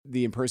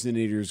the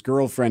impersonator's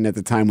girlfriend at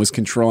the time was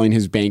controlling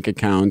his bank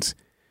account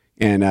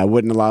and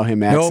wouldn't allow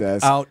him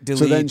access. Nope, out, delete.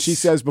 So then she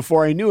says,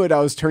 before I knew it, I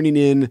was turning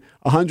in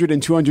 $100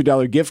 and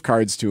 $200 gift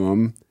cards to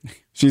him.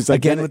 She's like,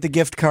 again with the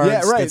gift cards.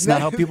 Yeah, right. That's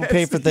not how people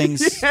pay for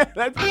things. Yeah,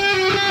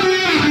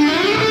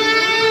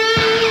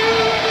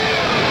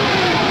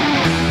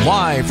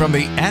 Live from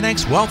the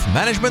Annex Wealth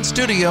Management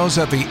Studios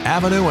at the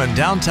Avenue in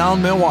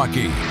downtown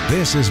Milwaukee,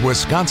 this is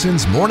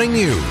Wisconsin's Morning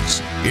News.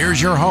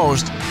 Here's your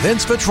host,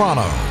 Vince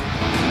Vitrano.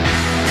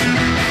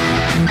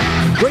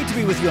 Great to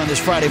be with you on this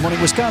Friday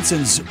morning.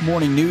 Wisconsin's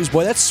Morning News.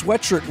 Boy, that's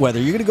sweatshirt weather.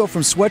 You're going to go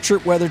from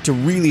sweatshirt weather to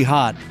really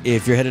hot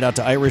if you're headed out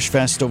to Irish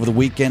Fest over the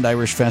weekend.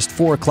 Irish Fest,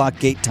 4 o'clock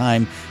gate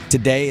time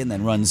today, and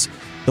then runs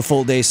the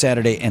full day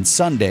Saturday and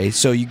Sunday.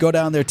 So you go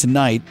down there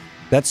tonight,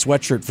 that's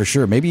sweatshirt for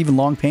sure. Maybe even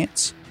long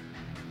pants.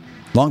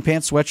 Long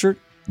pants sweatshirt,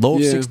 low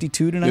of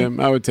 62 tonight.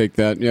 Yeah, I would take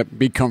that. Yep,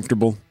 be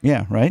comfortable.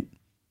 Yeah, right?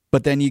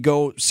 But then you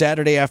go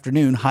Saturday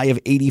afternoon, high of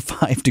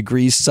 85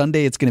 degrees.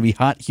 Sunday, it's going to be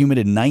hot, humid,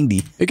 and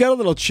 90. It got a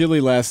little chilly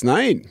last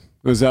night.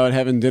 I was out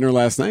having dinner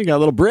last night. Got a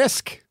little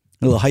brisk.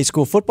 A little high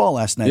school football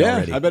last night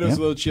already. Yeah, I bet it was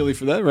a little chilly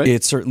for that, right?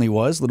 It certainly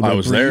was. A little bit I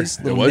was of breeze,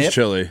 there. It was nip.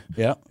 chilly.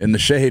 Yeah. In the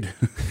shade.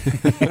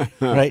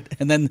 Right?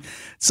 And then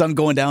sun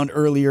going down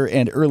earlier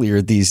and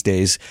earlier these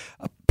days.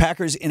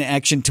 Packers in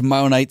action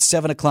tomorrow night,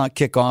 7 o'clock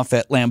kickoff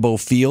at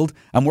Lambeau Field.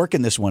 I'm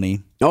working this one,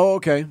 E. Oh,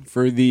 okay.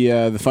 For the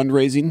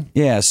fundraising?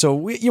 Yeah, so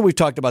we've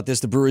talked about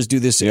this. The Brewers do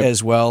this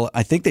as well.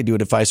 I think they do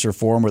it at Fiserv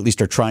Forum, or at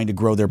least are trying to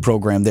grow their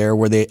program there,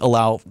 where they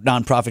allow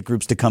nonprofit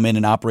groups to come in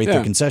and operate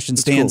their concession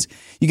stands. Cool.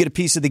 You get a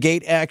piece of the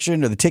gate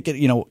action or the ticket,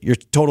 your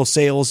total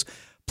sales,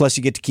 plus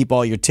you get to keep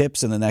all your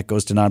tips, and then that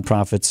goes to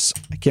nonprofits.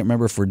 I can't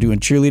remember if we're doing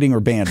cheerleading or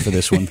band for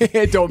this one.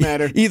 It don't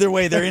matter. Either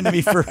way, they're into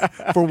me for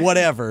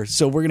whatever.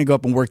 So we're going to go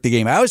up and work the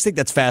game. I always think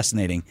that's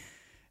fascinating.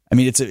 I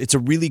mean, it's a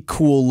really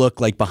cool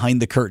look, like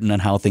behind the curtain on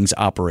how things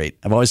operate.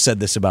 I've always said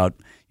this about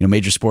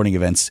major sporting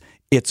events.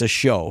 It's a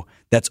show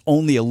that's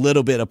only a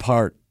little bit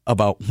apart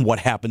about what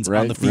happens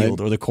on the field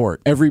or the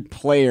court. Every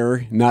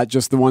player, not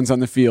just the ones on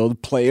the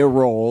field, play a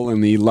role in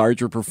the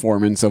larger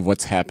performance of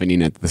what's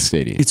happening at the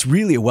stadium. It's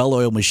really a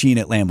well-oiled machine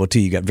at Lambeau, too.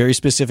 You got a very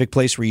specific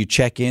place where you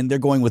check in. They're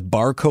going with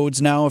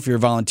barcodes now if you're a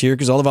volunteer,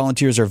 because all the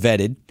volunteers are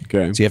vetted.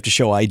 Okay. So you have to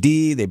show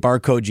ID. They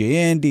barcode you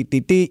in.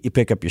 You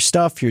pick up your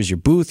stuff. Here's your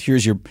booth.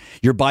 Here's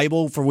your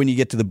Bible for when you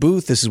get to the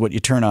booth. This is what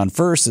you turn on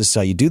first. This is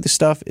how you do the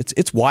stuff.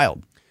 It's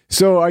wild.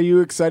 So are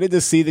you excited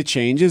to see the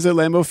changes at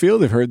Lambeau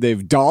Field? I've heard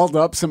they've dolled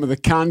up some of the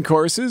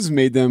concourses,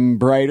 made them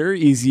brighter,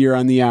 easier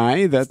on the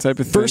eye, that type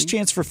of thing. First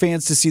chance for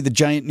fans to see the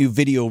giant new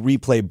video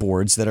replay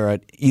boards that are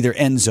at either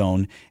end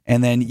zone.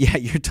 And then,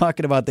 you're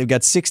talking about they've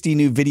got 60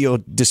 new video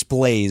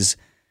displays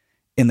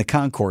in the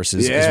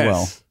concourses as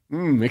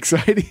well.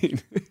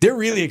 Exciting. They're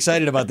really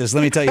excited about this.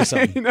 Let me tell you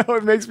something.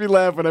 It makes me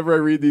laugh whenever I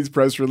read these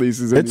press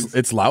releases.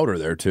 It's louder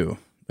there, too.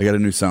 They got a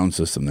new sound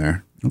system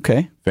there.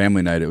 Okay.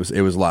 Family night, it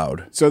was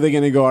loud. So they're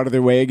going to go out of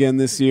their way again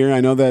this year?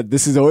 I know that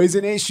this is always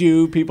an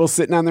issue, people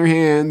sitting on their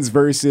hands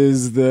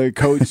versus the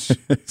coach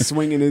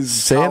swinging his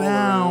Sit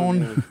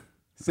down.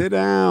 Sit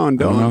down.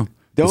 Don't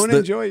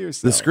enjoy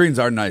yourself. The screens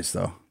are nice,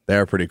 though. They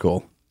are pretty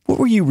cool. What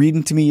were you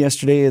reading to me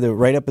yesterday? The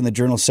write-up in the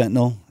Journal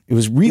Sentinel? It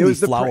was really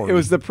flowery. It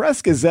was the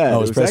Press Gazette. Oh,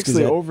 it was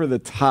actually over the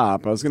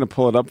top. I was going to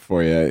pull it up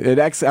for you.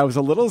 I was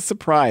a little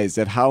surprised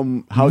at how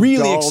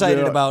really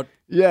excited about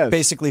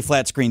basically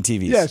flat screen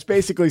TVs. Yes,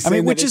 basically.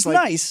 Which is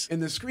nice.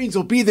 And the screens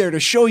will be there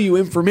to show you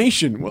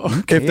information. Well,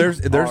 okay. If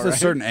there's a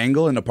certain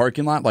angle in the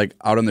parking lot, like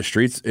out on the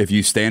streets, if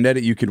you stand at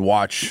it, you could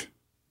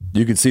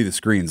see the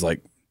screens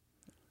like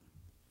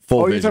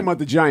full vision. You're talking about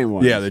the giant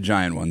ones? Yeah, the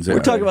giant ones. We're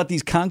talking about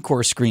these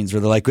concourse screens where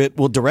they're like, it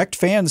will direct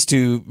fans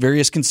to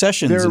various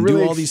concessions and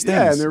do all these things.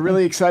 Yeah, and they're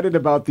really excited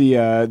about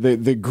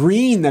the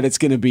green that it's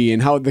going to be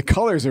and how the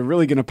colors are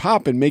really going to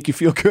pop and make you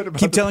feel good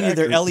about it. Keep telling you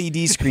they're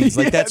LED screens.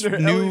 Like that's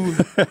new.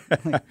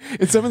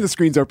 And some of the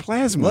screens are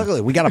plasma.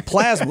 Look, we got a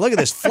plasma. Look at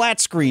this flat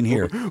screen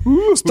here.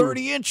 It's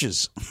 30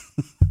 inches.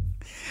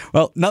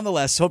 Well,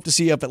 nonetheless, hope to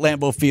see you up at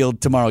Lambeau Field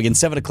tomorrow. Again,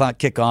 7 o'clock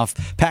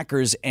kickoff,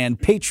 Packers and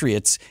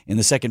Patriots in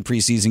the second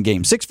preseason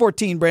game.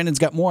 6:14, Brandon's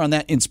got more on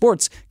that in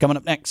sports coming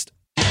up next.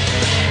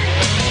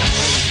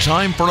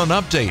 Time for an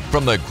update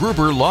from the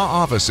Gruber Law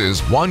Office's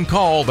One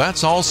Call,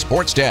 That's All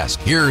Sports Desk.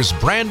 Here's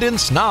Brandon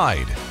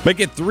Snide. Make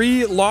it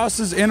 3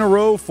 losses in a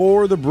row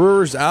for the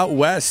Brewers out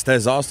west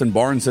as Austin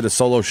Barnes hit a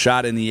solo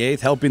shot in the 8th,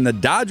 helping the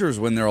Dodgers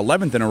win their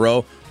 11th in a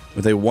row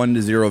with a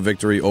 1-0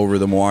 victory over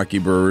the Milwaukee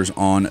Brewers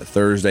on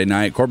Thursday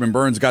night. Corbin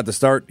Burns got the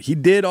start. He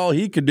did all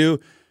he could do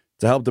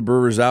to help the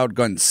Brewers out,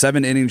 going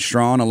 7 innings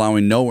strong,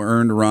 allowing no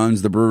earned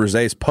runs. The Brewers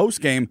ace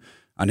postgame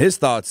on his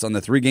thoughts on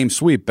the 3-game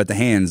sweep at the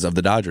hands of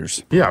the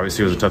Dodgers. Yeah,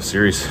 obviously it was a tough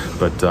series,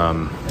 but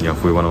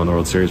if we want to win the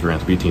World Series, we're going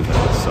to have to beat teams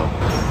like this. So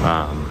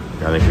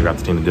I think we've got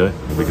the team to do it.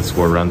 We can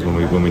score runs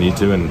when we need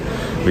to, and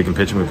we can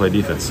pitch and we play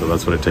defense. So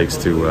that's what it takes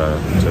to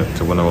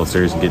win the World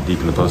Series and get deep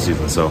in the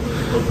postseason. So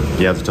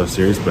yeah, it's a tough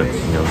series, but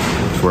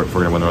if we're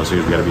going to win the World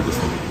Series, we got to beat this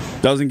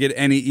team. Doesn't get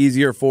any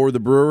easier for the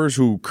Brewers,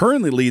 who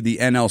currently lead the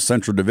NL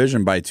Central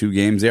Division by 2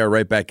 games. They are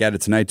right back at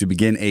it tonight to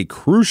begin a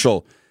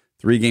crucial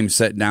 3-game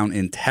set down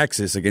in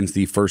Texas against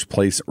the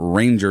first-place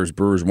Rangers.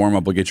 Brewers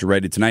warm-up will get you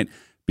ready tonight,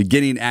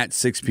 beginning at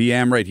 6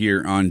 p.m. right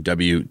here on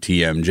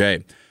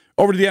WTMJ.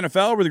 Over to the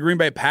NFL, where the Green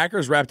Bay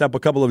Packers wrapped up a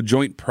couple of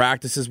joint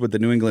practices with the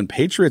New England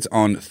Patriots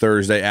on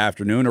Thursday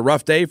afternoon. A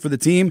rough day for the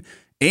team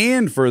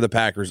and for the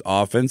Packers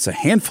offense. A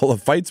handful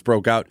of fights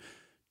broke out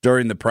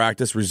during the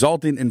practice,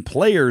 resulting in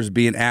players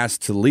being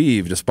asked to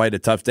leave. Despite a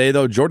tough day,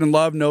 though, Jordan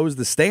Love knows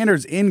the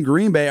standards in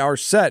Green Bay are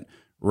set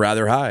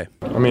rather high.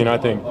 I mean, I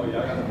think,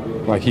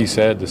 like he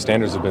said, the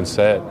standards have been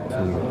set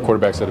from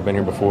quarterbacks that have been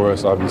here before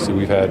us. Obviously,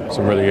 we've had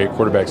some really great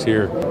quarterbacks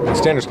here. The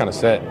standards kind of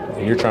set,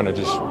 and you're trying to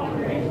just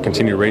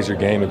continue to raise your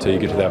game until you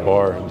get to that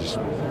bar and just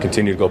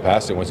continue to go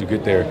past it once you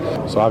get there.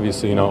 So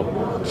obviously,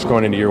 just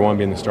going into year one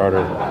being the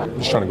starter,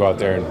 just trying to go out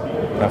there and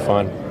have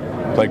fun,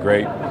 play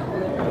great,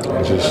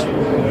 and just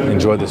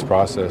enjoy this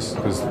process,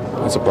 because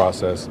it's a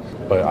process.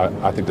 But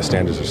I think the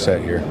standards are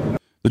set here.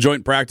 The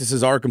joint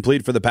practices are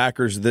complete for the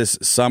Packers this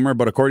summer,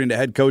 but according to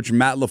head coach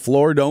Matt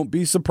LaFleur, don't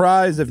be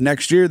surprised if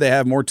next year they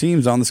have more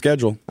teams on the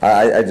schedule.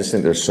 I just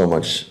think there's so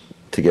much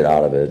to get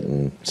out of it,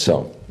 and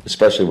so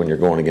especially when you're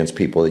going against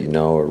people that you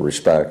know or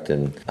respect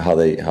and how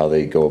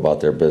they go about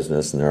their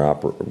business and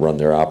run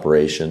their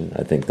operation.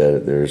 I think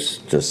that there's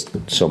just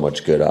so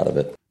much good out of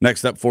it.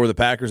 Next up for the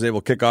Packers, they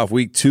will kick off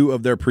week 2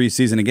 of their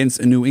preseason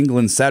against New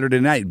England Saturday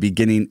night,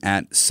 beginning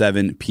at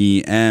 7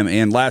 p.m.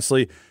 And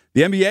lastly,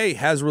 the NBA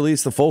has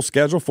released the full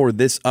schedule for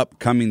this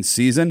upcoming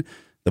season.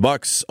 The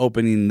Bucks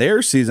opening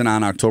their season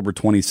on October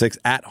 26th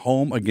at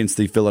home against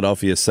the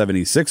Philadelphia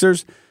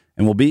 76ers,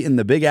 and will be in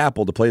the Big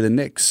Apple to play the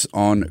Knicks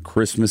on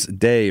Christmas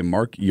Day.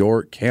 Mark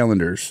your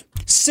calendars.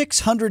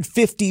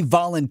 650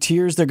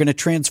 volunteers. They're going to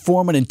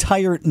transform an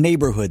entire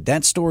neighborhood.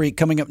 That story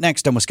coming up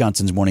next on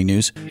Wisconsin's Morning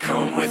News.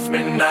 Come with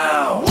me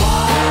now.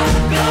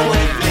 Go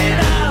with me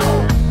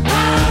now.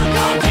 I'm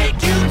gonna take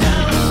you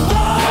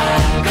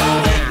down.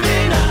 Go with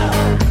me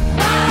now.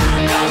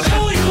 I'll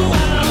show you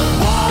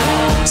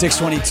how.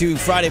 622,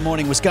 Friday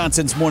morning,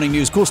 Wisconsin's Morning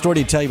News. Cool story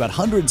to tell you about.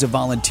 Hundreds of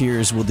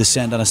volunteers will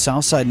descend on a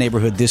Southside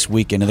neighborhood this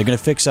weekend, and they're going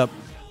to fix up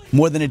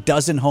more than a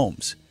dozen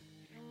homes.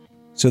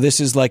 So this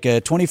is like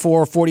a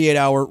 24,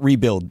 48-hour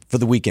rebuild for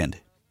the weekend.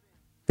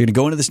 They're going to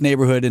go into this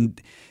neighborhood, and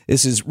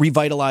this is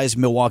Revitalize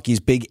Milwaukee's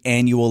big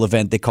annual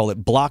event. They call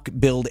it Block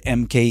Build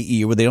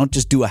MKE, where they don't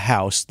just do a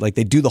house, like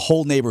they do the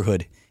whole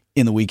neighborhood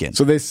in the weekend.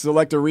 So they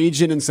select a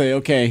region and say,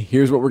 okay,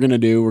 here's what we're going to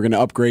do. We're going to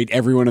upgrade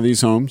every one of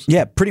these homes.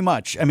 Yeah, pretty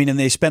much. I mean, and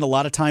they spend a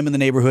lot of time in the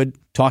neighborhood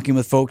talking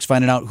with folks,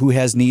 finding out who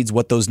has needs,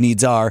 what those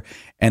needs are,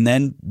 and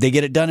then they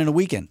get it done in a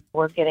weekend.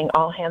 We're getting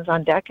all hands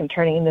on deck and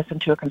turning this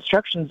into a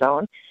construction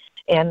zone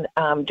and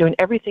doing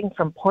everything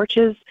from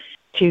porches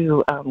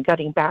to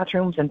gutting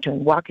bathrooms and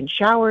doing walk-in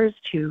showers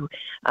to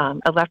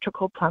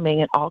electrical,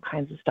 plumbing, and all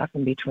kinds of stuff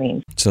in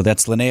between. So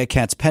that's Linnea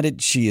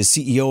Katz-Pettit. She is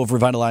CEO of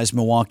Revitalize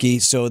Milwaukee.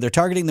 So they're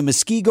targeting the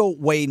Muskego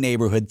Way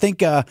neighborhood.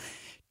 Think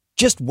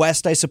just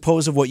west, I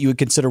suppose, of what you would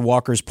consider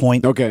Walker's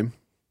Point. Okay.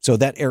 So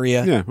that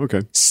area. Yeah,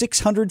 okay.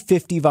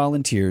 650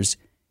 volunteers,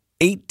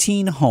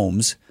 18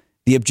 homes.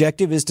 The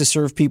objective is to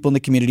serve people in the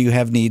community who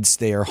have needs.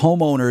 They are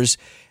homeowners,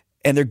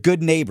 and they're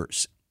good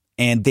neighbors,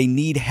 and they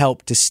need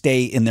help to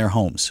stay in their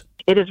homes.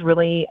 It is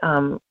really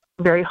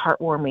very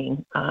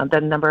heartwarming, the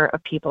number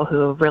of people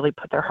who have really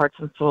put their hearts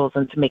and souls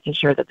into making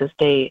sure that this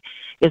day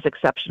is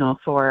exceptional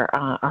for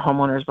our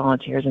homeowners,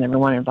 volunteers, and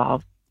everyone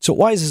involved. So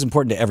why is this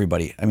important to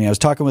everybody? I mean, I was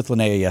talking with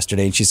Linnea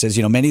yesterday, and she says,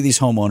 many of these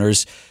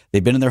homeowners,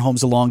 they've been in their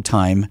homes a long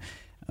time.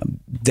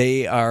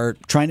 They are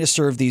trying to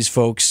serve these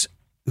folks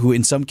who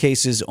in some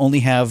cases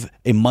only have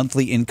a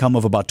monthly income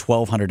of about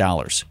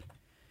 $1,200.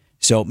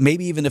 So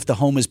maybe even if the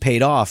home is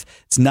paid off,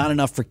 it's not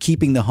enough for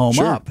keeping the home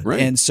up. Right.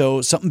 And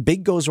so something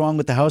big goes wrong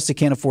with the house. They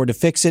can't afford to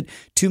fix it.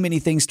 Too many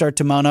things start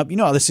to mount up. You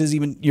know how this is,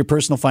 even your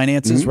personal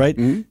finances, right?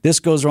 Mm-hmm. This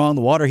goes wrong.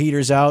 The water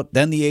heater's out.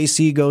 Then the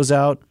AC goes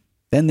out.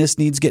 Then this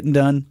needs getting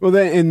done. Well,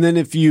 then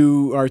if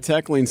you are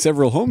tackling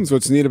several homes,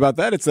 what's neat about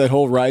that? It's that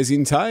whole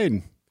rising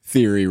tide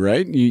theory,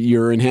 right?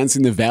 You're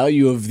enhancing the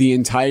value of the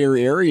entire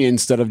area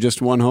instead of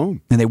just one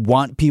home. And they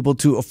want people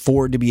to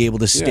afford to be able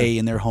to stay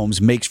in their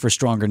homes, makes for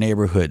stronger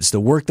neighborhoods.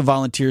 The work the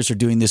volunteers are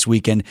doing this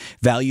weekend,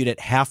 valued at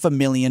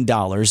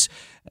 $500,000.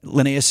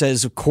 Linnea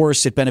says, of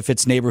course, it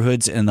benefits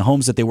neighborhoods and the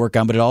homes that they work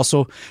on, but it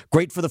also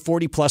great for the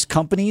 40-plus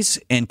companies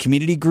and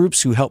community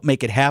groups who help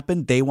make it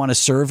happen. They want to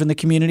serve in the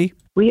community.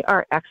 We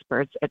are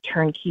experts at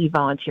turnkey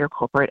volunteer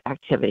corporate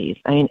activities.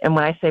 I mean, and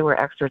when I say we're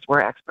experts, we're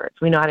experts.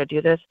 We know how to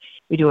do this.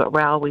 We do it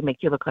well. We make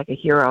you look like a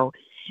hero.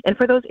 And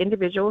for those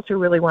individuals who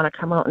really want to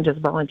come out and just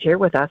volunteer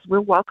with us,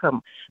 we'll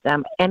welcome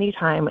them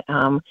anytime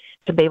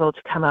to be able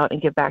to come out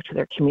and give back to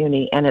their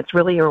community. And it's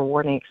really a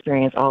rewarding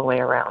experience all the way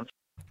around.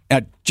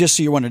 Just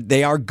so you're wondering,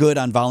 they are good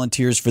on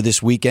volunteers for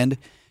this weekend.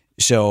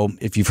 So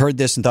if you've heard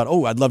this and thought,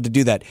 I'd love to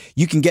do that,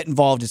 you can get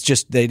involved. It's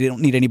just they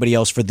don't need anybody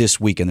else for this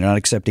weekend. They're not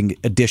accepting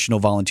additional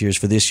volunteers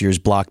for this year's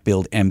Block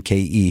Build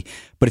MKE.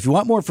 But if you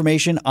want more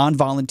information on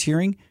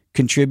volunteering,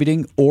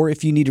 contributing, or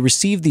if you need to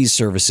receive these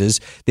services.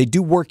 They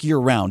do work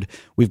year-round.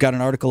 We've got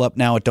an article up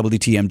now at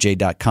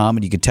WTMJ.com,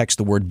 and you can text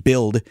the word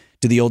BUILD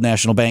to the Old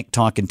National Bank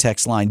talk and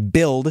text line.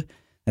 BUILD,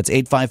 that's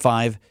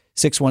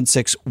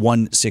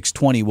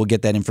 855-616-1620. We'll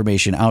get that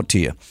information out to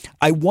you.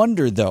 I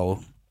wonder,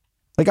 though,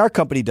 like our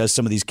company does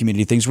some of these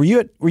community things. Were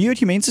you at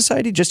Humane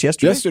Society just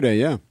yesterday? Yesterday,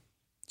 yeah.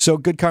 So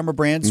Good Karma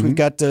Brands, we've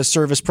got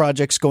service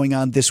projects going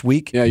on this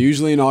week. Yeah,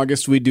 usually in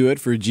August we do it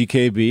for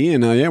GKB,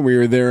 and we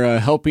were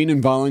there helping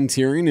and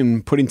volunteering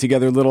and putting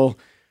together little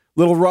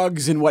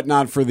rugs and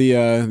whatnot for the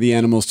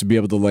animals to be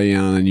able to lay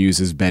on and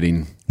use as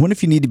bedding. What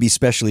if you need to be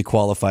specially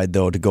qualified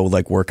though to go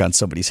like work on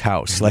somebody's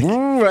house? Like,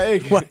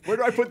 hey, where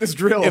do I put this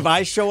drill? If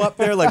I show up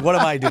there, like, what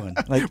am I doing?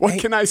 Like, what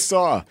can I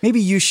saw?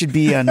 Maybe you should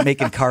be on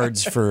making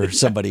cards for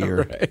somebody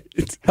or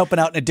helping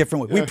out in a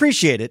different way. We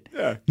appreciate it.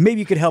 Yeah. Maybe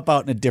you could help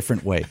out in a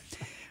different way.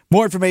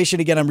 More information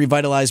again on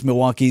Revitalize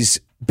Milwaukee's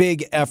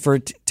big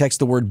effort. Text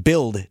the word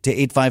BUILD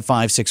to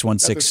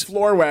 855-616.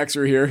 Floor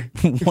waxer here.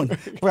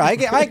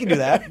 I can do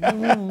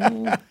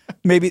that.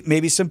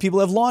 Maybe some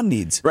people have lawn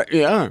needs. Right?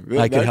 Yeah,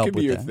 I could help could be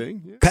with your that.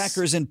 thing. Yes.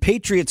 Packers and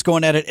Patriots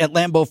going at it at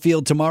Lambeau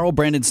Field tomorrow.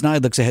 Brandon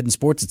Snide looks ahead in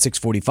sports at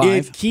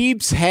 6:45. It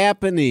keeps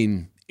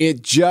happening.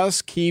 It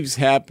just keeps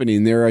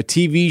happening. There are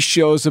TV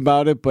shows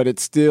about it, but it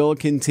still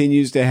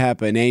continues to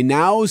happen. A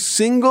now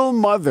single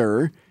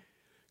mother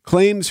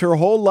claims her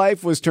whole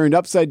life was turned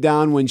upside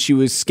down when she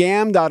was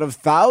scammed out of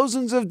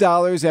thousands of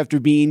dollars after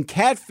being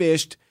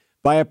catfished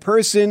by a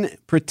person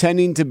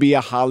pretending to be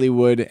a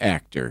Hollywood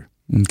actor.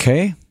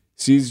 Okay.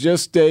 She's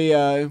just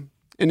an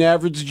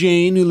average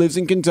Jane who lives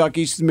in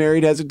Kentucky. She's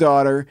married, has a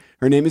daughter.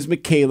 Her name is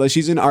Michaela.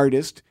 She's an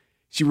artist.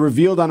 She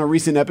revealed on a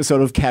recent episode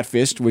of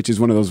Catfished, which is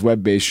one of those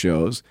web-based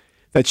shows,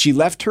 that she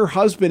left her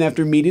husband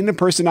after meeting a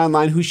person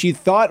online who she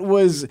thought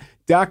was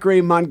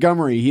Dacre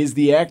Montgomery. He is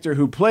the actor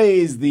who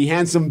plays the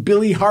handsome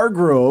Billy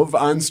Hargrove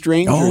on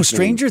Stranger Things. Oh,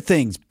 Stranger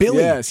Things. Billy.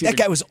 Yes, that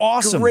guy was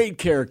awesome. Great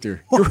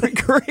character.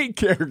 Great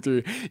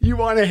character. You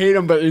want to hate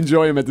him, but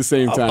enjoy him at the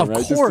same time, of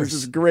right? course. This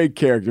is a great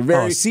character.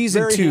 Very,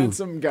 season very 2.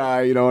 handsome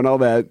guy, and all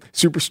that.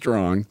 Super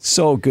strong.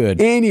 So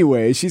good.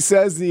 Anyway, she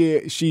says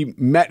she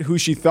met who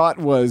she thought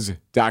was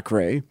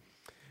Dacre.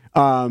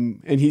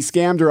 And he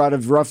scammed her out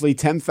of roughly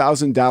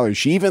 $10,000.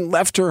 She even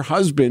left her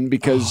husband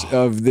because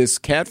of this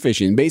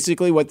catfishing.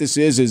 Basically, what this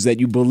is that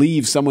you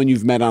believe someone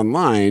you've met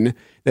online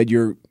that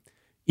you're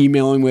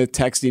emailing with,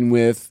 texting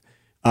with,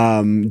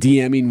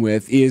 DMing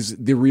with is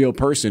the real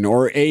person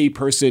or a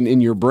person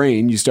in your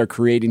brain. You start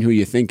creating who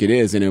you think it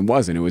is, and it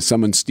wasn't. It was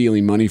someone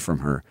stealing money from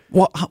her.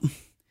 Well,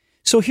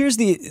 so here's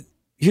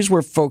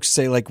where folks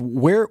say, like,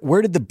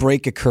 where did the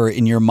break occur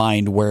in your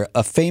mind where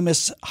a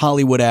famous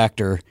Hollywood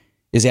actor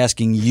is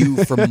asking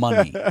you for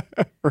money?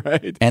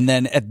 Right. And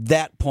then at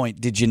that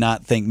point, did you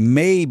not think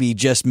maybe,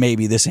 just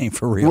maybe, this ain't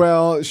for real?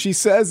 Well, she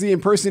says the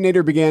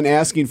impersonator began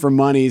asking for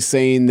money,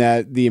 saying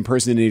that the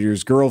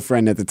impersonator's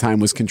girlfriend at the time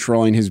was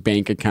controlling his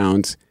bank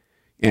account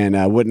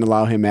and wouldn't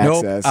allow him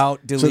access.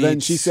 Out, delete. So then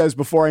she says,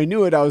 before I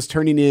knew it, I was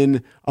turning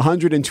in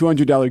 $100 and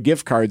 $200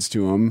 gift cards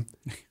to him.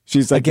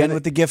 She's like, again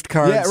with the gift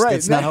cards. Yeah, right.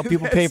 That's not how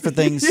people pay for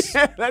things.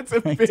 Yeah, that's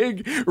a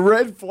big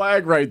red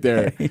flag right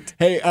there. Right.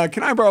 Hey,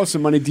 can I borrow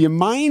some money? Do you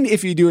mind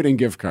if you do it in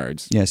gift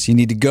cards? Yes, you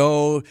need to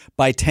go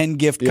buy 10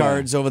 gift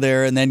cards over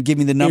there and then give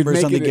me the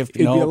numbers on the gift.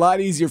 It'd be a lot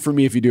easier for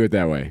me if you do it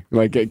that way.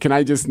 Like, can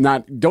I just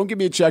don't give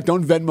me a check,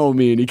 don't Venmo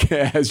me any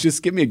cash,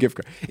 just give me a gift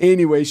card.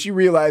 Anyway, she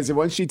realized that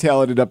once she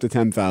tallied it up to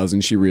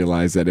 10,000, she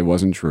realized that it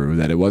wasn't true,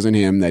 that it wasn't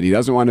him, that he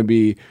doesn't want to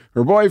be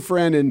her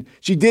boyfriend. And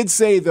she did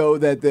say, though,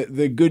 that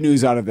the good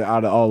news out of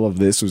all of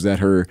this was that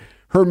her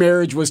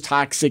marriage was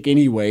toxic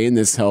anyway, and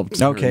this helped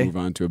her move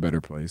on to a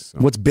better place. So.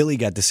 What's Billy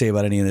got to say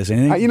about any of this?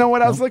 Anything? You know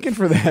what? I was looking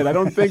for that.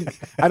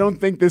 I don't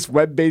think this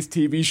web-based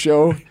TV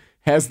show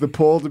has the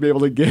pull to be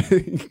able to get.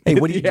 Hey,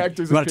 what do you want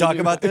to talk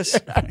about this?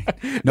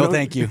 No,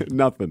 thank you.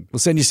 Nothing. We'll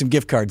send you some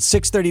gift cards.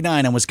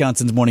 6:39 on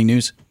Wisconsin's Morning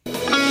News.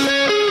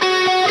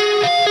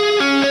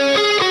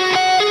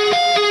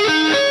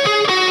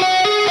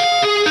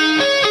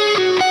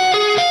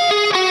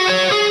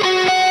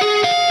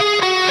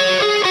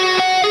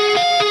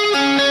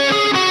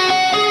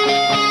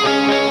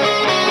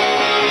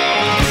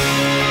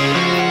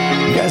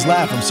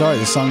 Laugh. I'm sorry.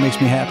 This song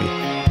makes me happy.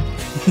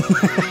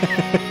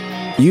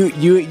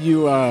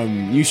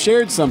 You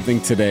shared something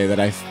today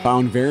that I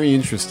found very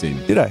interesting.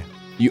 Did I?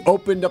 You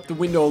opened up the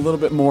window a little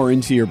bit more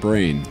into your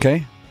brain.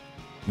 Okay.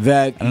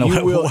 That I don't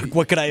know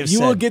what could I have said?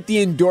 You will get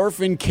the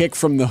endorphin kick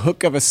from the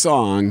hook of a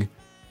song,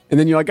 and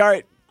then you're like, all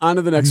right, on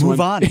to the next one.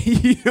 Move on.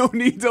 You don't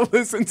need to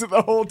listen to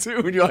the whole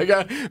tune. You're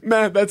like,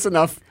 man, that's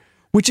enough.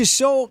 Which is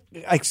so,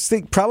 I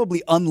think,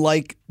 probably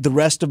unlike the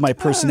rest of my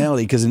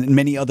personality, because in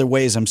many other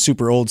ways, I'm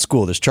super old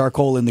school. There's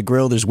charcoal in the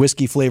grill. There's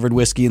whiskey-flavored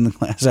whiskey in the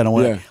glass. I don't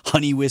want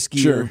honey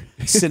whiskey or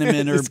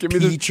cinnamon or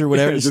peach or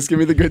whatever. Just give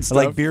me the good stuff.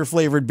 I like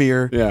beer-flavored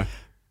beer. Yeah.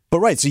 But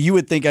right, so you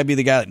would think I'd be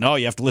the guy that, no,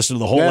 you have to listen to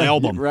the whole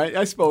album. Right,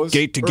 I suppose.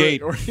 Gate to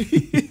gate. Or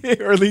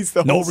at least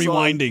the whole No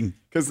rewinding.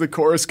 Because the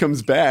chorus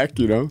comes back,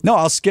 No,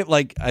 I'll skip,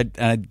 like,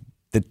 I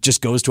that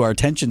just goes to our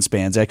attention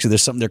spans. Actually,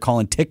 there's something they're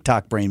calling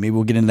TikTok brain. Maybe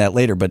we'll get into that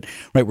later. But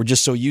right, we're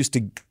just so used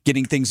to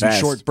getting things in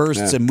Fast. short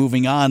bursts and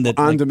moving on that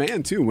on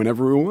demand too,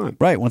 whenever we want.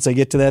 Right. Once I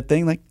get to that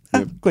thing,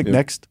 click Yep.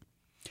 next.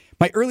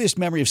 My earliest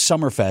memory of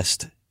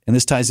Summerfest, and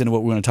this ties into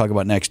what we're going to talk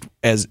about next,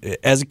 as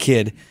a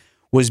kid,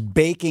 was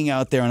baking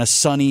out there on a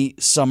sunny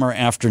summer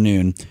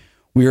afternoon.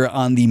 We were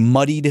on the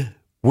muddied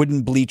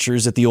wooden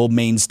bleachers at the old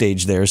main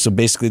stage there. So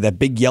basically that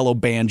big yellow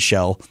band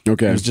shell.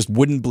 Okay. It was just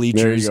wooden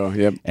bleachers. There you go.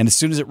 Yep. And as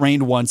soon as it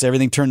rained once,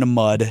 everything turned to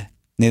mud. And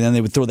then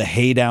they would throw the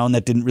hay down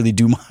that didn't really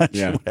do much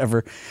or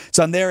whatever.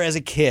 So I'm there as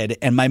a kid,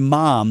 and my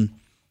mom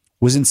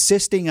was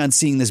insisting on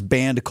seeing this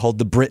band called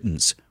the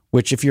Britons,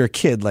 which if you're a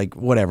kid, like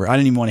whatever, I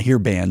didn't even want to hear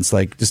bands.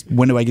 Like, just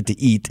when do I get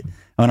to eat?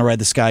 I want to ride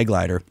the Sky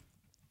Glider.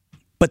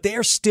 But they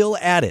are still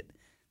at it.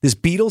 This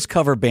Beatles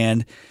cover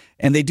band,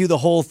 and they do the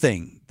whole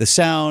thing. The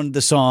sound,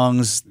 the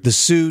songs, the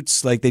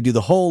suits, like they do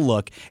the whole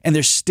look, and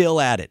they're still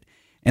at it.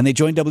 And they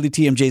joined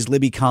WTMJ's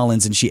Libby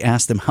Collins, and she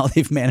asked them how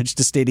they've managed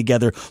to stay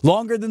together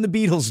longer than the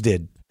Beatles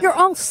did. You're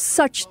all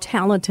such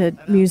talented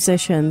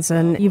musicians,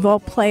 and you've all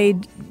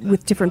played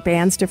with different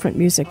bands, different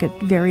music at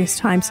various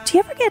times. Do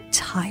you ever get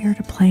tired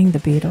of playing the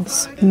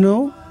Beatles?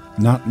 No.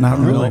 Not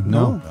really.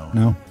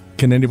 No.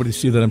 Can anybody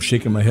see that I'm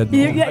shaking my head?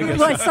 No.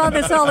 Well, I saw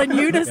this all in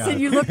unison.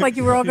 You looked like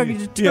you were all going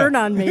to turn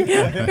on me.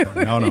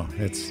 No.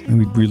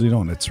 We really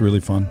don't. It's really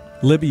fun.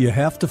 Libby, you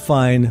have to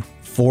find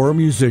 4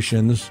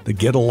 musicians that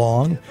get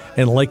along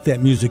and like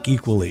that music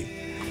equally.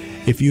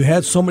 If you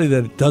had somebody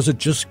that does it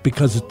just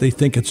because they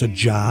think it's a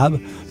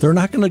job, they're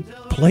not going to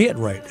play it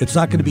right. It's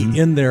not going to be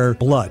in their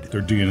blood.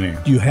 Their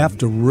DNA. You have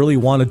to really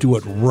want to do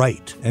it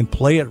right and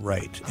play it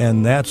right.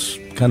 And that's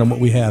kind of what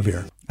we have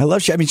here. I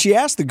love she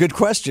asked the good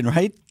question,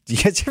 right? Do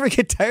you guys ever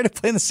get tired of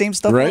playing the same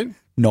stuff? Right?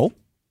 No,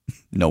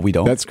 we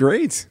don't. That's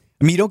great.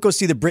 I mean, you don't go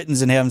see the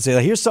Britons and have them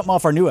say, here's something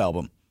off our new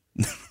album.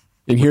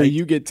 And here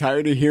you get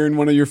tired of hearing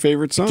one of your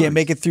favorite songs. Can't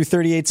make it through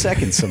 38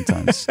 seconds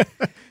sometimes.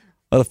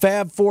 Well, the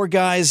Fab Four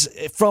guys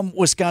from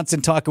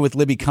Wisconsin talking with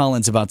Libby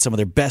Collins about some of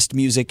their best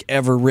music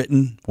ever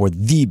written, or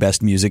the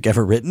best music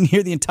ever written.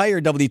 Hear the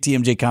entire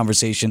WTMJ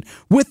conversation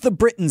with the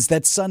Britons.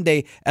 That's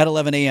Sunday at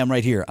 11 a.m.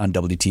 right here on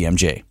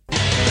WTMJ.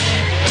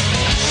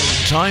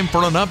 Time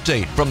for an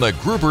update from the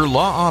Gruber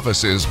Law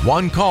Office's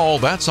One Call,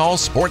 That's All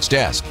Sports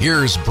Desk.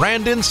 Here's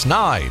Brandon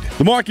Snide.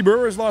 The Milwaukee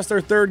Brewers lost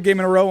their third game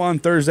in a row on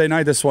Thursday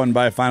night. This one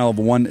by a final of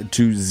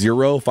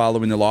 1-0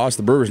 following the loss.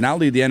 The Brewers now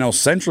lead the NL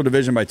Central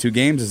Division by 2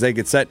 games as they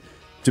get set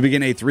to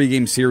begin a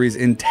 3-game series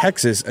in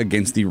Texas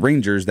against the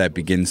Rangers that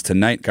begins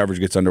tonight. Coverage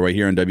gets underway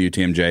here on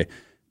WTMJ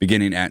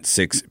beginning at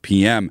 6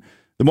 p.m.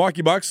 The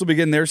Milwaukee Bucks will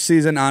begin their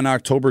season on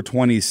October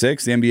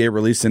 26th. The NBA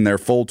releasing their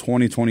full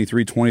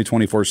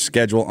 2023-2024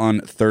 schedule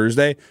on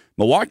Thursday.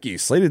 Milwaukee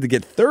slated to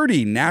get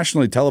 30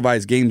 nationally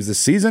televised games this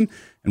season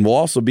and will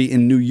also be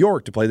in New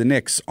York to play the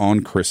Knicks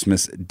on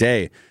Christmas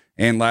Day.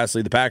 And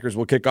lastly, the Packers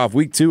will kick off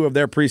week 2 of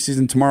their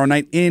preseason tomorrow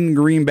night in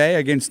Green Bay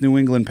against New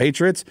England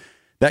Patriots.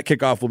 That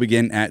kickoff will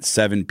begin at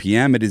 7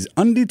 p.m. It is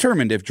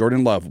undetermined if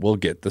Jordan Love will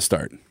get the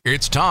start.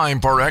 It's time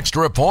for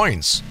Extra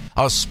Points,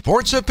 a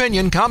sports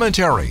opinion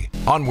commentary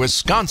on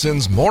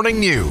Wisconsin's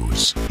Morning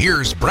News.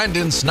 Here's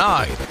Brendan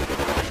Snide.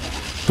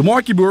 The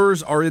Milwaukee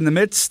Brewers are in the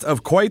midst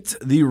of quite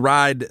the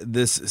ride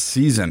this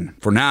season.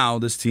 For now,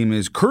 this team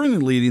is currently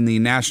leading the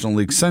National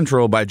League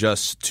Central by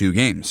just 2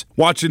 games.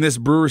 Watching this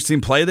Brewers team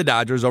play the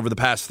Dodgers over the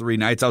past 3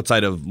 nights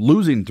outside of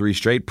losing 3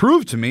 straight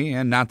proved to me,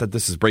 and not that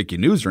this is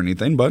breaking news or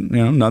anything, but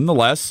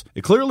nonetheless,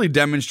 it clearly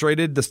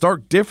demonstrated the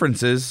stark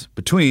differences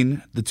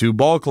between the 2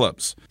 ball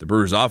clubs. The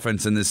Brewers'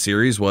 offense in this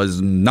series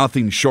was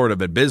nothing short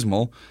of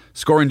abysmal,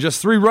 scoring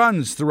just 3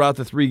 runs throughout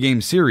the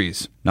 3-game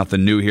series.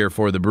 Nothing new here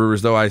for the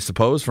Brewers, though, I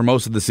suppose. For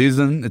most of the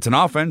season, it's an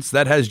offense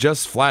that has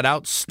just flat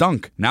out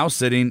stunk, now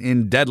sitting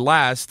in dead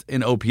last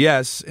in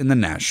OPS in the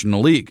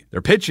National League.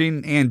 Their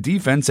pitching and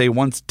defense, a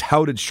once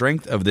touted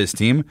strength of this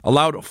team,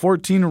 allowed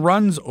 14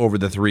 runs over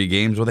the 3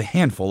 games with a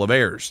handful of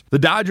errors. The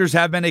Dodgers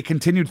have been a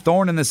continued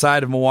thorn in the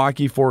side of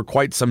Milwaukee for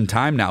quite some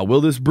time now.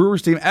 Will this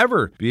Brewers team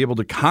ever be able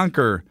to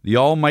conquer the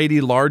almighty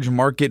large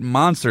market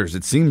monsters?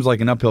 It seems like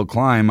an uphill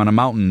climb on a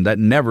mountain that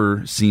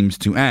never seems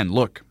to end.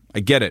 Look, I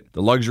get it.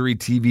 The luxury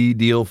TV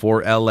deal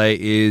for LA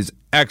is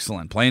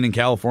excellent. Playing in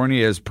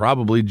California is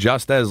probably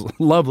just as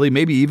lovely,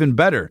 maybe even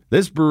better.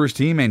 This Brewers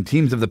team and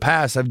teams of the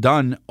past have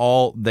done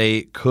all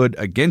they could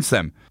against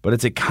them. But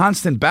it's a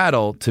constant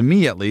battle, to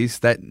me at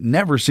least, that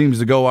never seems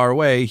to go our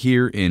way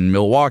here in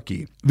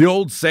Milwaukee. The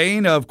old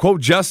saying of,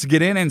 quote, just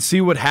get in and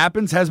see what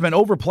happens has been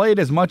overplayed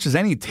as much as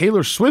any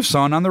Taylor Swift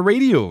song on the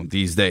radio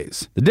these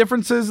days. The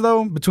differences,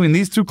 though, between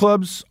these 2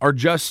 clubs are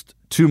just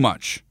too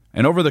much.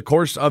 And over the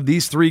course of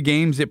these 3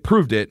 games, it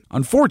proved it,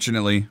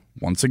 unfortunately,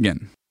 once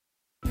again.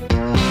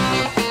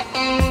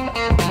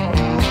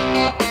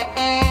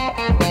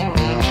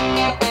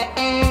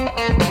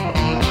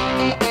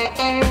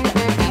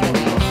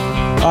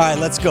 All right,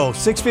 let's go.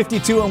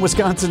 6:52 on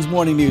Wisconsin's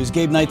Morning News.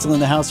 Gabe Neitzel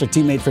in the house, our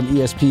teammate from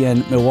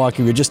ESPN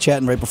Milwaukee. We were just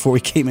chatting right before we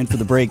came in for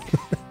the break.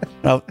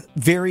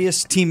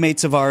 Various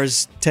teammates of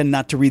ours tend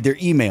not to read their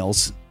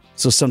emails.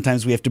 So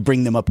sometimes we have to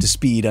bring them up to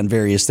speed on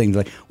various things.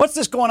 Like, what's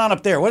this going on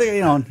up there? What are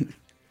you know?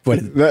 What,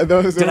 did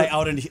I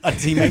out a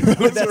teammate? What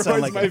did that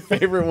sound like? My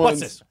favorite ones. What's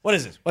this? What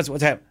is this?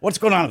 What's happening? What's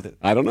going on with it?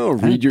 I don't know.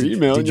 Read your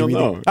email and you'll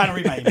know. I don't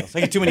read my emails.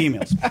 I get too many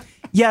emails.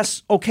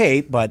 Yes,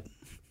 okay, but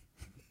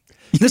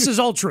this is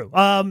all true.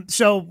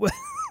 So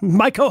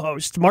my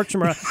co-host, Mark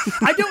Chimera,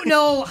 I don't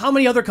know how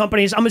many other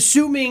companies. I'm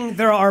assuming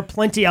there are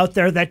plenty out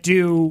there that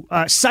do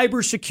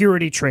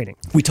cybersecurity training.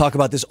 We talk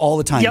about this all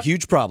the time. Yep.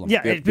 Huge problem.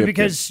 Yeah,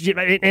 because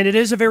and it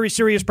is a very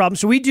serious problem.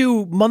 So we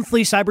do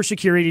monthly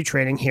cybersecurity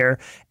training here,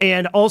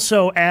 and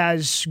also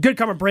as Good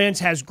Karma Brands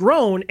has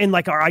grown and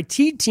like our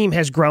IT team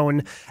has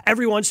grown,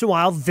 every once in a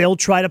while they'll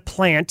try to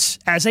plant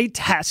as a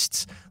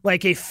test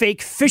like a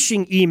fake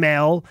phishing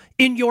email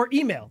in your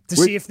email to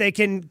see if they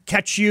can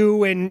catch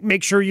you and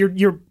make sure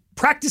you're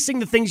practicing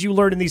the things you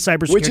learned in these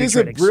cybersecurity Which is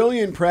trainings. a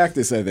brilliant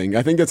practice, I think.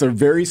 I think that's a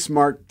very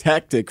smart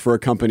tactic for a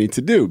company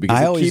to do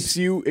because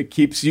it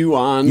keeps you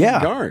on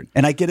guard.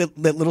 And I get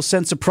that little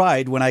sense of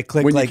pride when I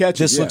click When you like catch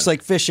it, this looks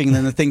like phishing, and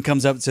then the thing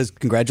comes up and says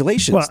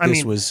congratulations. Well, I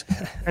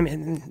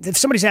mean, if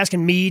somebody's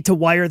asking me to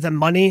wire them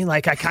money,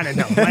 like I kind of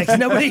know. Like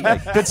nobody,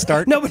 good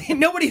start.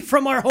 Nobody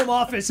from our home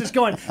office is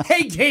going,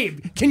 "Hey,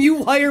 Gabe, can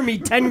you wire me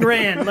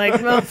 $10,000?" Like,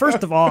 well,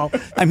 first of all,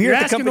 I'm here you're at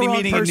the asking company wrong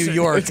meeting person. in New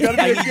York. It's gotta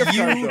be a gift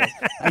card, though.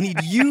 I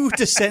need you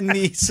to send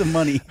me some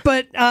money.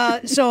 But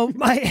so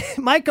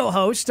my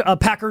co-host,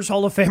 Packers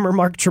Hall of Famer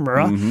Mark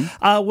Chimera,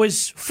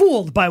 was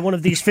fooled by one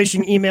of these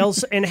phishing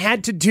emails and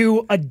had to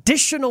do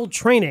additional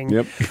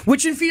training,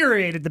 which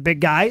infuriated the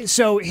big guy.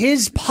 So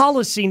his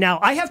policy now,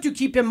 I have to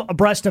keep him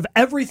abreast of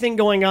everything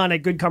going on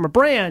at Good Karma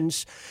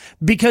Brands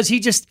because he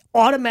just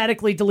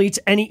automatically deletes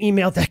any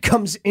email that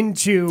comes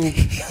into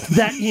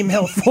that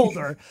email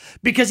folder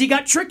because he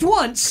got tricked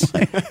once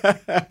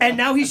and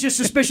now he's just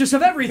suspicious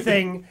of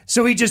everything.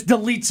 So he just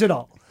deletes it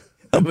all.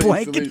 A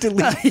blanket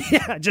delete.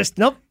 Yeah, just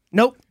nope.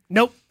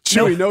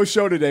 Chewy, no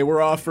show today.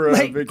 We're off for a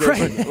Hey,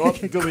 vacation. Oh,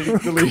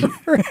 delete.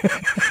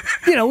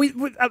 You know,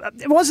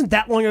 it wasn't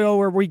that long ago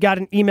where we got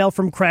an email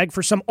from Craig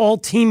for some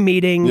all-team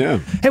meeting. Yeah.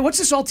 Hey, what's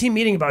this all-team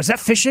meeting about? Is that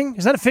phishing?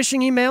 Is that a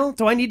phishing email?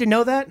 Do I need to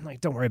know that? I'm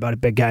like, don't worry about it,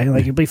 big guy.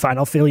 Like, you'll be fine.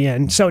 I'll fill you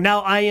in. So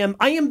now I am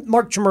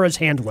Mark Chimera's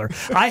handler.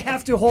 I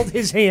have to hold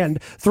his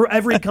hand through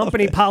every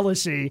company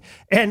policy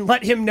and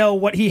let him know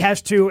what he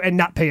has to and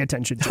not pay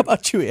attention to. How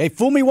about you? Hey,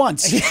 fool me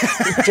once.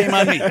 Shame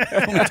on me.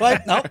 Fool me twice?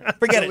 No,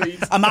 forget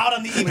it. I'm out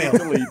on the email.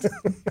 Delete.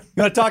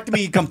 You want to talk to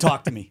me? You come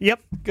talk to me.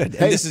 Yep. Good.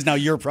 And this is now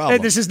your problem.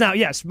 And this is now,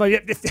 yes. But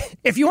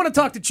if you want to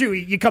talk to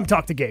Chewy, you come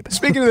talk to Gabe.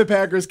 Speaking of the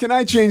Packers, can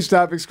I change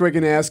topics quick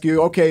and ask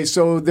you, okay,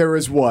 so there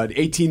was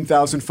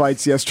 18,000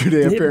 fights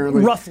yesterday,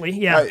 apparently? Roughly,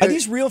 yeah. Are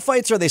these real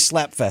fights or are they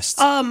slap fests?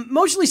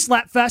 Mostly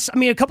slap fest. I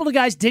mean, a couple of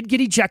guys did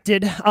get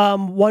ejected,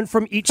 one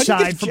from each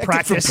side from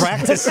practice.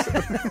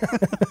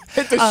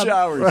 Hit the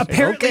showers.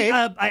 Apparently,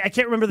 I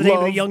can't remember the name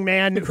of the young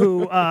man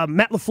who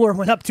Matt LaFleur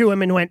went up to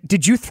him and went,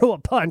 "Did you throw a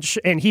punch?"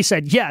 And he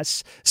said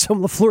yes. So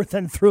LaFleur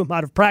then threw him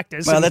out of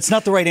practice. Well, that's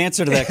not the right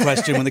answer to that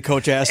question when the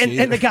coach asked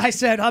you. And the guy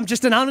said, "I'm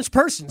just an honest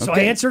person." So I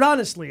answered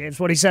honestly, is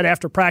what he said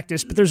after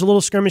practice. But there's a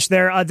little skirmish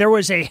there. There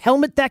was a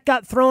helmet that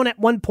got thrown at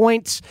one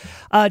point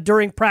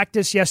during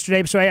practice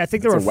yesterday. So I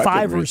think there were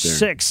 5 or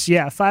 6.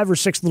 Yeah, 5 or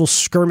 6 little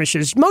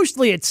skirmishes.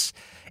 Mostly it's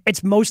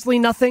mostly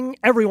nothing.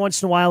 Every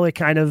once in a while it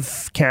kind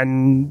of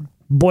can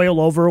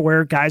boil over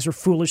where guys are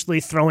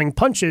foolishly throwing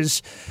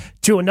punches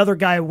to another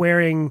guy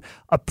wearing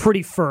a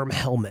pretty firm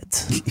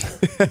helmet.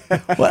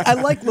 Well, I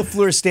like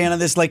LaFleur's stand on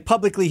this. Like,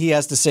 publicly, he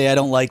has to say, I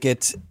don't like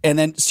it. And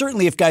then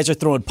certainly if guys are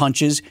throwing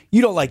punches,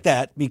 you don't like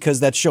that because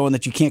that's showing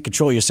that you can't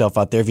control yourself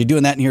out there. If you're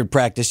doing that in here in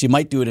practice, you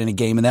might do it in a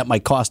game, and that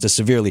might cost us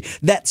severely.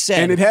 That said...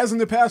 And it has in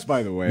the past,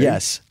 by the way.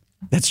 Yes,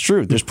 that's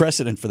true. There's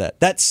precedent for that.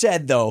 That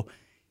said, though,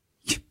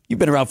 you've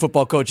been around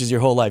football coaches your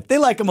whole life. They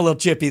like them a little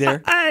chippy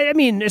there. I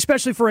mean,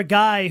 especially for a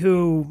guy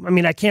who, I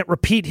mean, I can't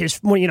repeat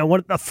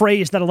a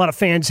phrase that a lot of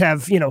fans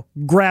have,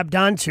 grabbed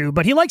onto,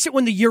 but he likes it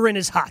when the urine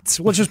is hot.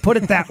 Let's just put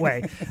it that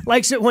way.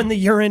 Likes it when the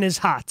urine is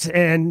hot.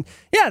 And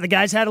yeah, the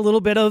guys had a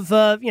little bit of,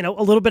 a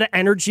little bit of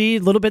energy, a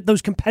little bit,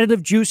 those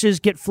competitive juices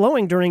get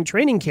flowing during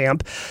training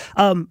camp.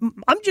 I'm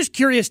just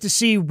curious to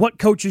see what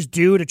coaches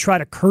do to try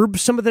to curb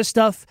some of this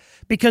stuff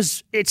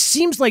because it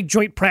seems like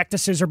joint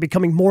practices are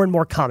becoming more and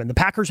more common. The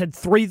Packers had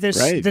 3 this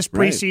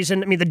preseason.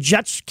 Right. I mean, the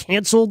Jets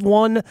canceled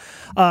one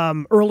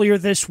earlier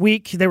this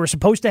week. They were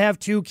supposed to have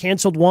 2,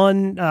 canceled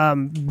one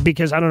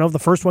because, I don't know, the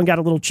first one got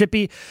a little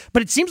chippy.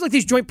 But it seems like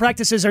these joint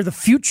practices are the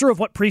future of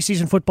what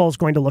preseason football is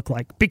going to look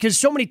like because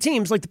so many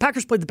teams, like the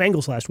Packers played the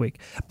Bengals last week.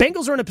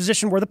 Bengals are in a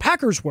position where the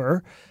Packers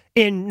were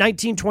in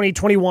 19, 20,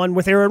 21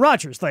 with Aaron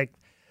Rodgers. Like,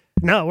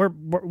 no,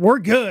 we're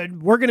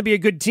good. We're going to be a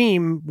good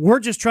team. We're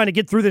just trying to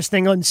get through this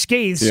thing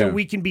unscathed so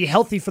we can be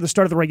healthy for the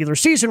start of the regular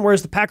season,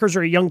 whereas the Packers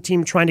are a young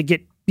team trying to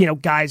get,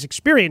 guys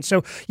experience.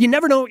 So you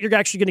never know what you're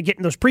actually going to get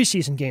in those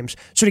preseason games.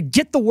 So to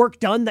get the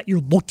work done that you're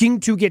looking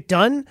to get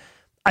done,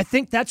 I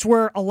think that's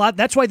where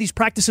that's why these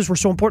practices were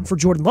so important for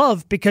Jordan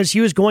Love, because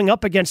he was going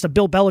up against a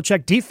Bill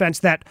Belichick defense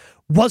that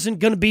wasn't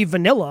going to be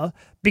vanilla,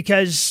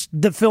 because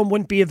the film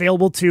wouldn't be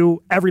available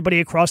to everybody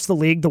across the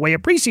league the way a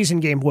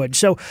preseason game would.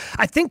 So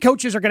I think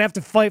coaches are going to have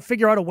to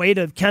figure out a way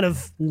to kind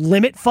of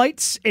limit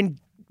fights and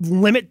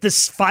limit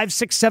this 5,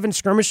 6, 7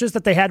 skirmishes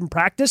that they had in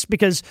practice,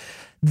 because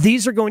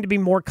these are going to be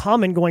more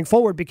common going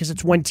forward, because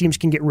it's when teams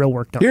can get real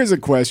work done. Here's a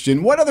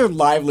question. What other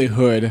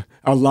livelihood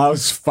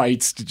allows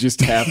fights to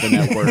just happen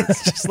at work?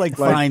 Just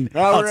fine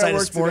outside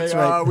of sports,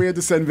 today. right? We had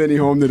to send Vinny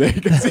home today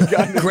because he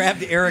got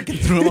grabbed Eric and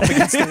threw him up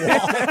against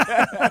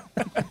the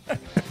wall.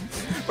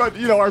 But,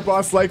 our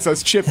boss likes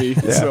us chippy,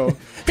 so...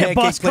 Yeah,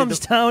 boss comes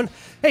down.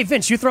 Hey,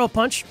 Vince, you throw a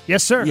punch?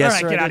 Yes, sir. Yes, all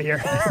right, sir, get out of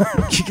here.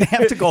 You're going to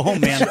have to go home,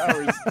 man.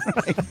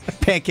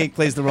 Pancake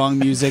plays the wrong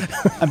music.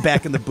 I'm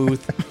back in the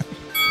booth.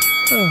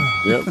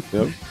 Yep.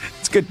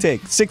 It's a good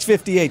take.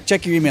 6:58.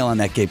 Check your email on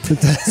that, Gabe.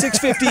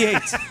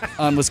 6:58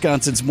 on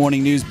Wisconsin's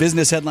Morning News.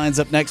 Business headlines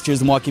up next. Here's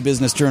the Milwaukee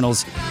Business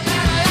Journal's